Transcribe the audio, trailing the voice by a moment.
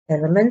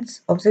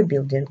elements of the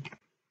building.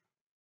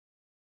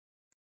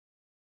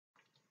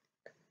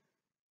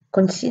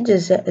 Consider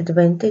the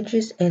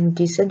advantages and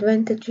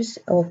disadvantages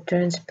of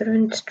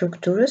transparent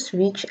structures,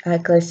 which are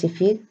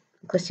classified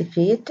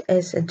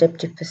as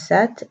adaptive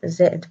facade.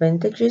 The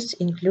advantages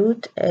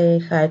include a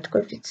high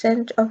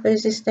coefficient of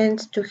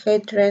resistance to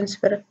heat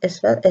transfer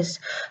as well as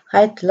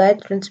high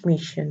light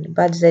transmission,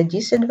 but the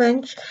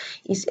disadvantage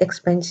is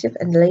expensive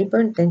and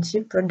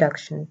labor-intensive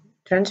production.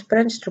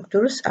 Transparent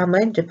structures are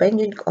made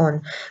depending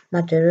on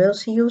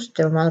materials used,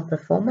 thermal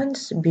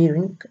performance,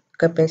 bearing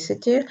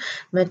capacity,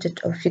 method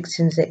of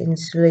fixing the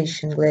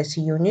insulation glass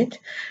unit,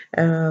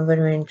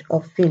 variant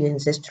of filling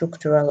the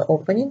structural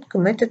opening,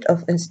 method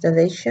of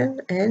installation,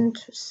 and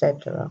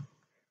etc.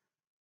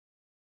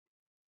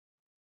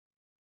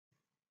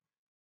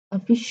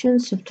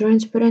 Efficiency of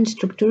transparent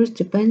structures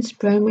depends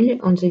primarily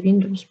on the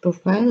window's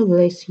profile,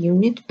 glass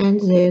unit, and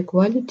the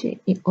quality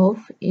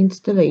of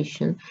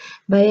installation.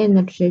 By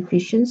energy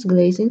efficient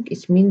glazing,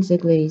 it means the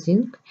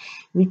glazing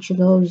which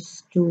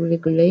allows to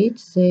regulate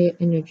the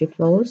energy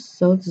flows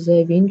through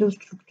the window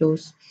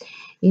structures.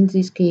 In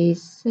this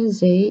case,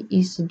 there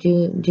is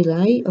the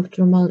delay of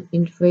thermal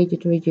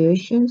infrared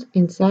radiation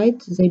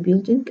inside the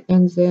building,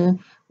 and the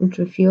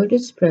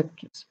ultraviolet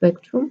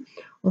spectrum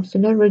of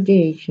solar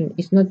radiation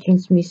is not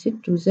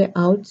transmitted to the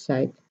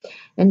outside.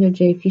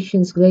 Energy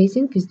efficient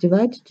glazing is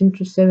divided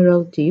into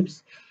several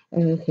types: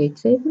 heat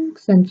saving,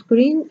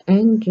 sunscreen,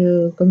 and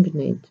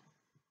combined.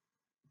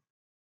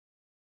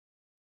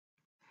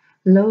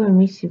 Low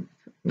emissive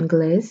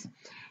glass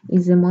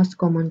is the most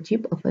common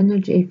type of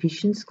energy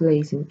efficient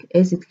glazing,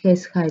 as it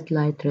has high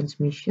light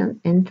transmission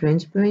and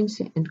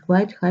transparency and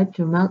quite high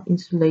thermal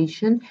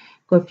insulation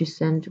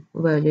coefficient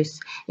values.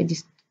 A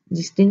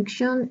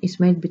distinction is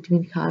made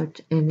between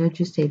hard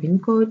energy saving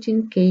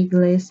coating K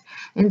glass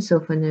and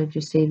soft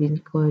energy saving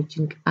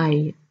coating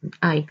I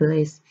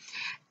glass.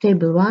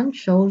 Table 1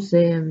 shows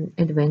the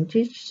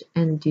advantage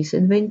and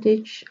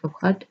disadvantage of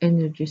hard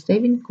energy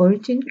saving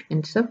coating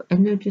and soft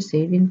energy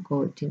saving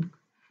coating.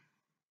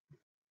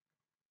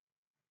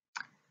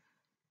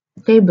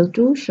 Table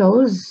 2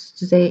 shows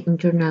the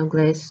internal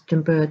glass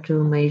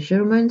temperature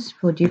measurements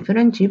for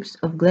different types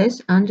of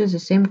glass under the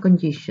same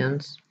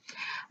conditions.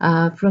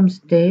 From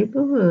the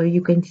table,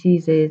 you can see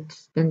that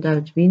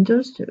standard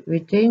windows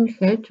retain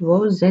heat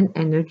worse than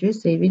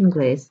energy-saving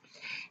glass.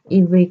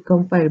 If we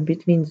compare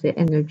between the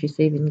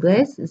energy-saving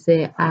glass,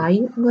 the I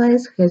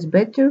glass has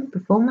better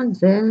performance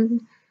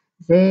than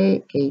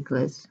the K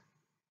glass.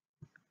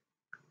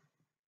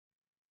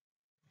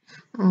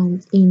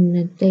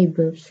 In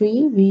Table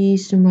 3, we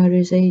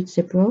summarize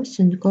the pros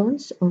and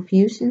cons of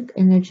using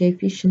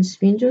energy-efficient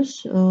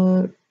windows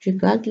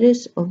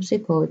regardless of the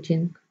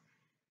coating.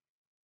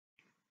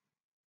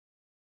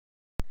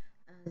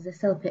 The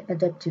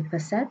self-adaptive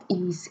facade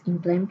is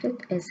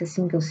implemented as a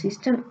single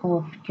system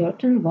of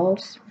curtain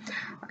walls.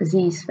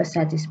 This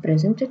facade is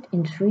presented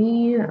in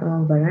three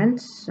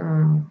variants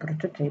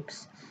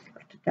prototypes.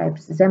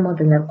 The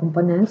modular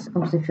components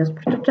of the first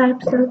prototype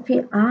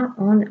selfie are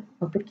on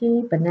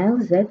opaque panel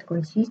that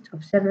consists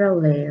of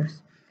several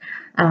layers.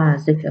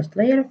 The first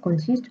layer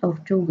consists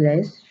of two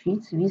glass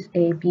sheets with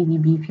a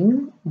PVB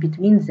film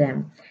between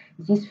them.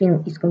 This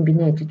film is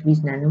combined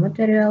with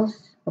nanomaterials,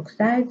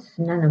 oxides,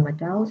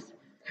 nanometals,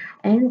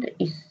 and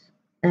is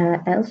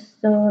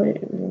also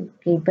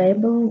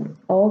capable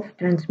of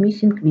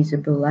transmitting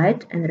visible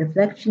light and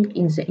reflection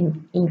in the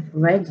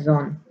infrared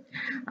zone.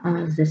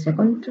 The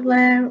second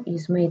layer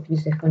is made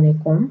with a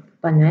honeycomb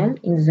panel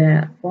in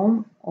the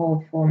form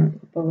of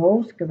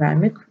porous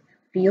ceramic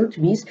filled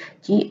with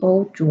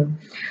TO2.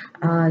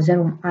 The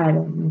room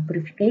air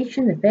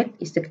purification effect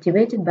is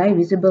activated by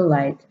visible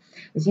light.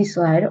 This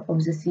layer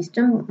of the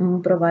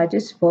system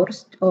provides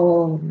forced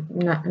or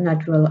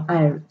natural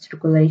air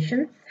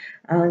circulation.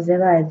 The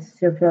light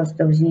surface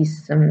of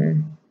this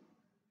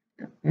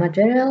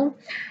material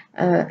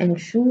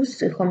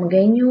ensures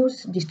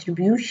homogeneous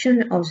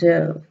distribution of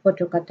the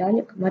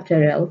photocatalytic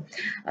material,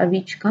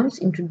 which comes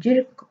into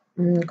direct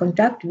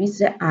contact with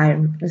the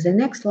iron. The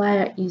next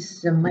layer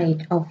is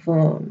made of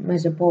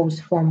mesopause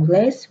foam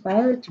glass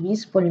filled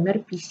with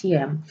polymer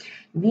PCM,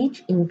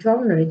 which in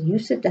turn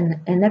reduces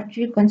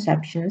energy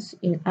consumptions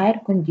in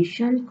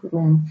air-conditioned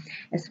room,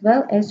 as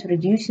well as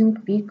reducing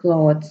peak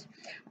loads.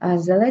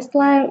 The last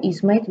layer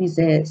is made with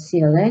a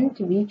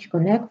sealant which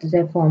connects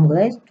the foam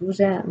glass to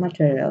the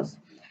materials.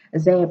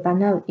 The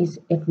panel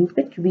is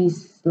equipped with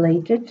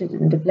slated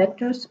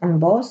deflectors on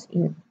both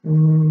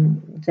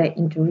the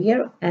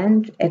interior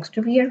and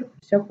exterior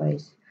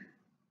surface.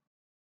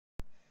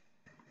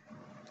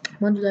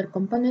 Modular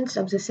components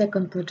of the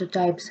second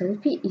prototype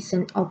selfie is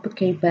an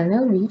opaque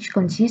panel which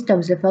consists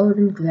of the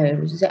following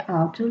layers: the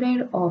outer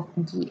layer of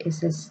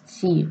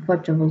DSSC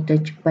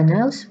photovoltaic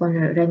panels for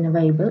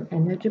renewable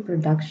energy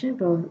production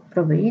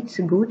provides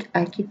good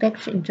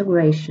architecture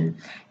integration.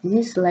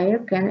 This layer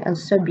can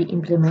also be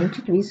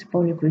implemented with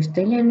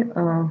polycrystalline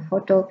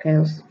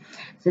photocels.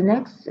 The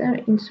next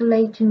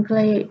insulating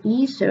layer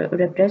is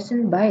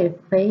represented by a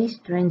phase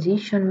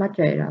transition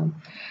material.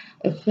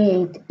 a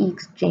heat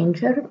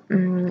exchanger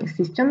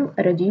system,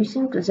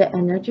 reducing the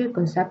energy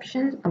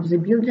consumption of the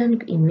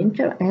building in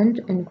winter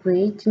and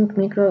creating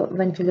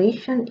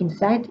micro-ventilation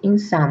inside in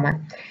summer.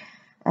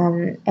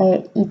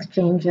 A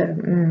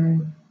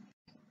exchanger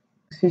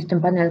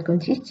system panel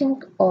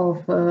consisting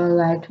of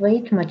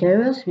lightweight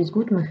materials with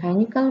good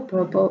mechanical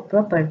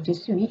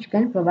properties, which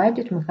can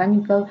provide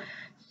mechanical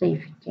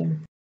safety.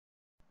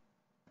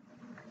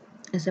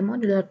 The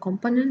modular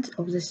components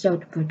of the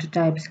third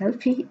prototype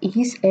Selfie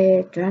is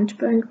a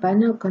transparent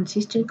panel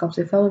consisting of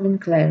the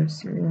following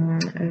layers.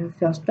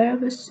 First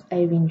layer is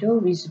a window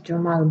with a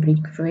thermal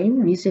brick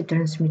frame with a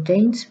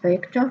transmittance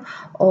factor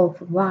of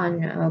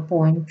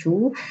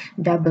 1.2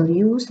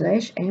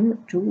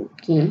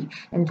 W/M2K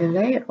and a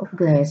layer of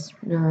glass.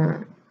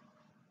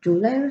 Two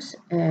layers,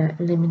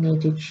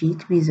 laminated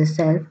sheet with a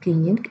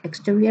self-cleaning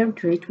exterior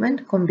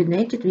treatment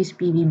combined with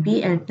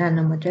PVB and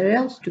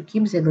nanomaterials to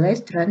keep the glass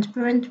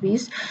transparent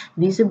with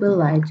visible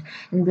light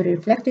and be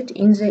reflected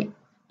in the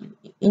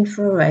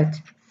infrared.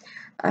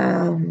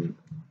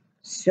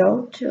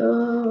 Third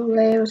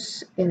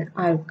layers, an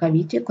air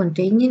cavity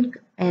containing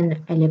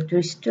an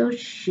electrical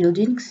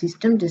shielding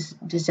system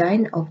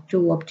designed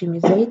to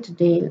optimize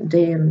the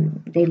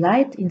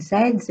daylight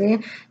inside the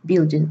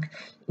building,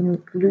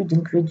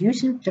 including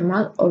reducing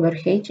thermal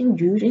overheating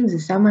during the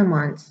summer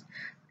months.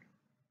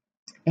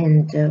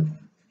 And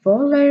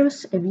four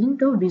layers, a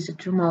window with a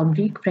thermal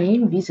brick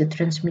frame with a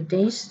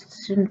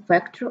transmutation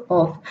factor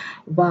of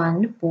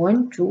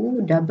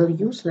 1.2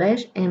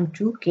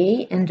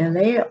 W/M2K and a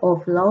layer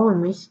of low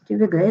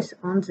emissivity glass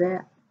on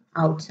the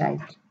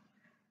outside.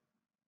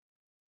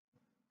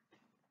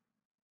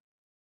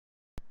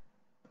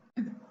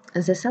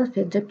 The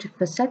self-adaptive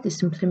facade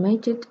is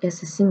implemented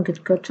as a single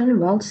curtain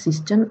wall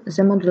system.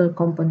 The modular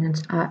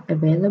components are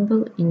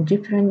available in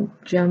different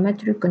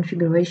geometric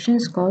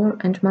configurations, color,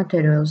 and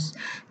materials.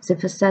 The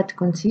facade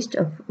consists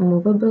of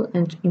movable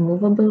and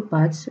immovable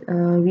parts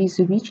with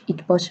which it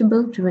is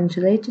possible to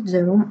ventilate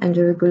the room and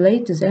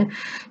regulate the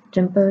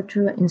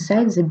temperature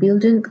inside the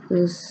building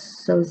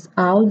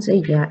throughout the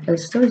year.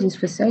 Also, this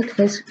facade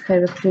has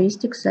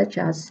characteristics such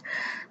as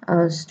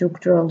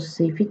structural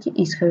safety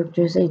is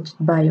characterized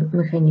by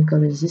mechanical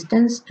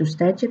resistance to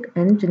static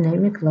and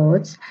dynamic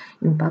loads,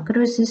 impact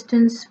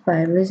resistance,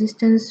 fire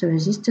resistance,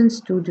 resistance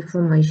to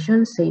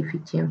deformation,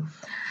 safety.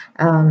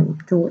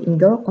 To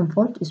indoor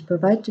comfort is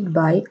provided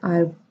by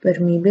air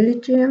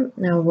permeability,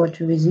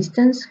 water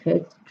resistance,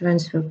 heat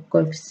transfer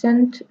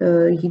coefficient,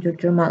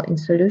 hydrothermal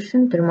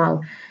insulation,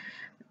 thermal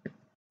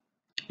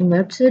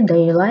inertia,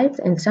 daylight,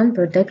 and sun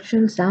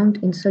protection, sound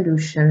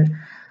insulation.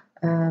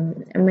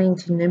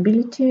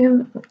 Maintainability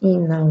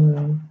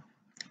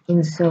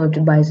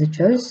ensured by the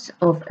choice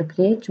of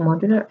applied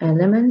modular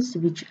elements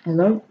which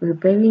allow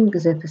repairing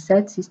the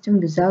facade system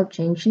without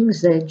changing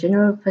the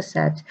general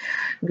facade.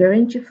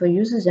 Guarantee for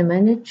users to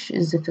manage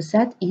the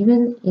facade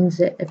even in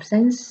the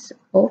absence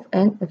of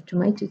an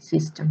automated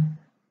system.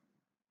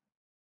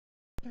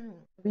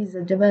 With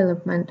the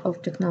development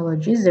of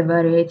technologies, the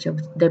variety of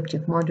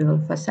adaptive modular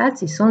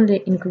facades is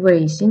only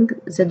increasing.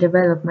 The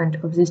development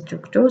of these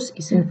structures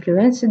is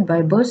influenced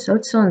by both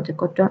social and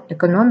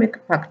economic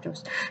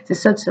factors. The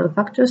social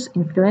factors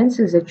influence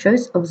the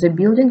choice of the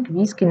building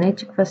with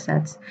kinetic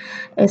facades,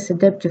 as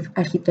adaptive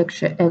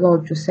architecture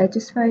allows to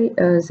satisfy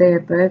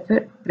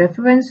the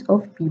preference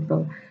of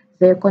people.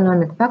 The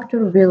economic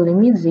factor will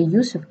limit the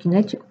use of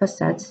kinetic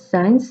facades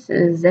since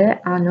there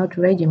are not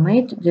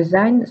ready-made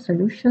design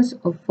solutions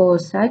for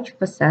such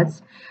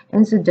facades,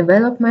 and the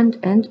development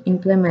and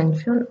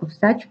implementation of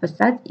such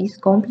facade is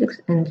complex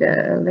and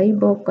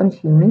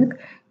labor-consuming,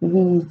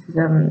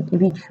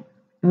 which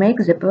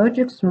makes the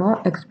projects more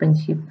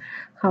expensive.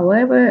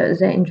 However,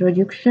 the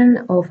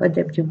introduction of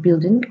adaptive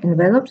building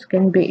envelopes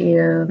can be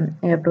a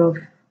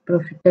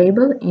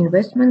profitable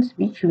investment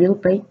which will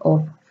pay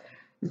off.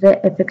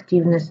 The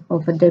effectiveness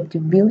of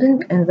adaptive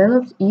building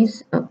envelopes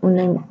is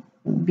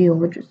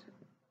unambiguous.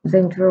 The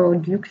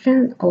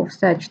introduction of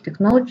such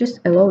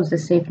technologies allows the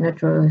safe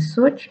natural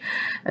research,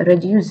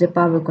 reduce the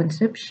power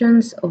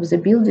consumptions of the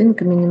building,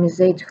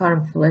 minimize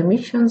harmful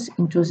emissions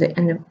into the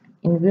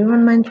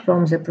environment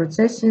from the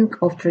processing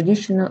of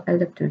traditional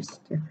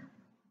electricity.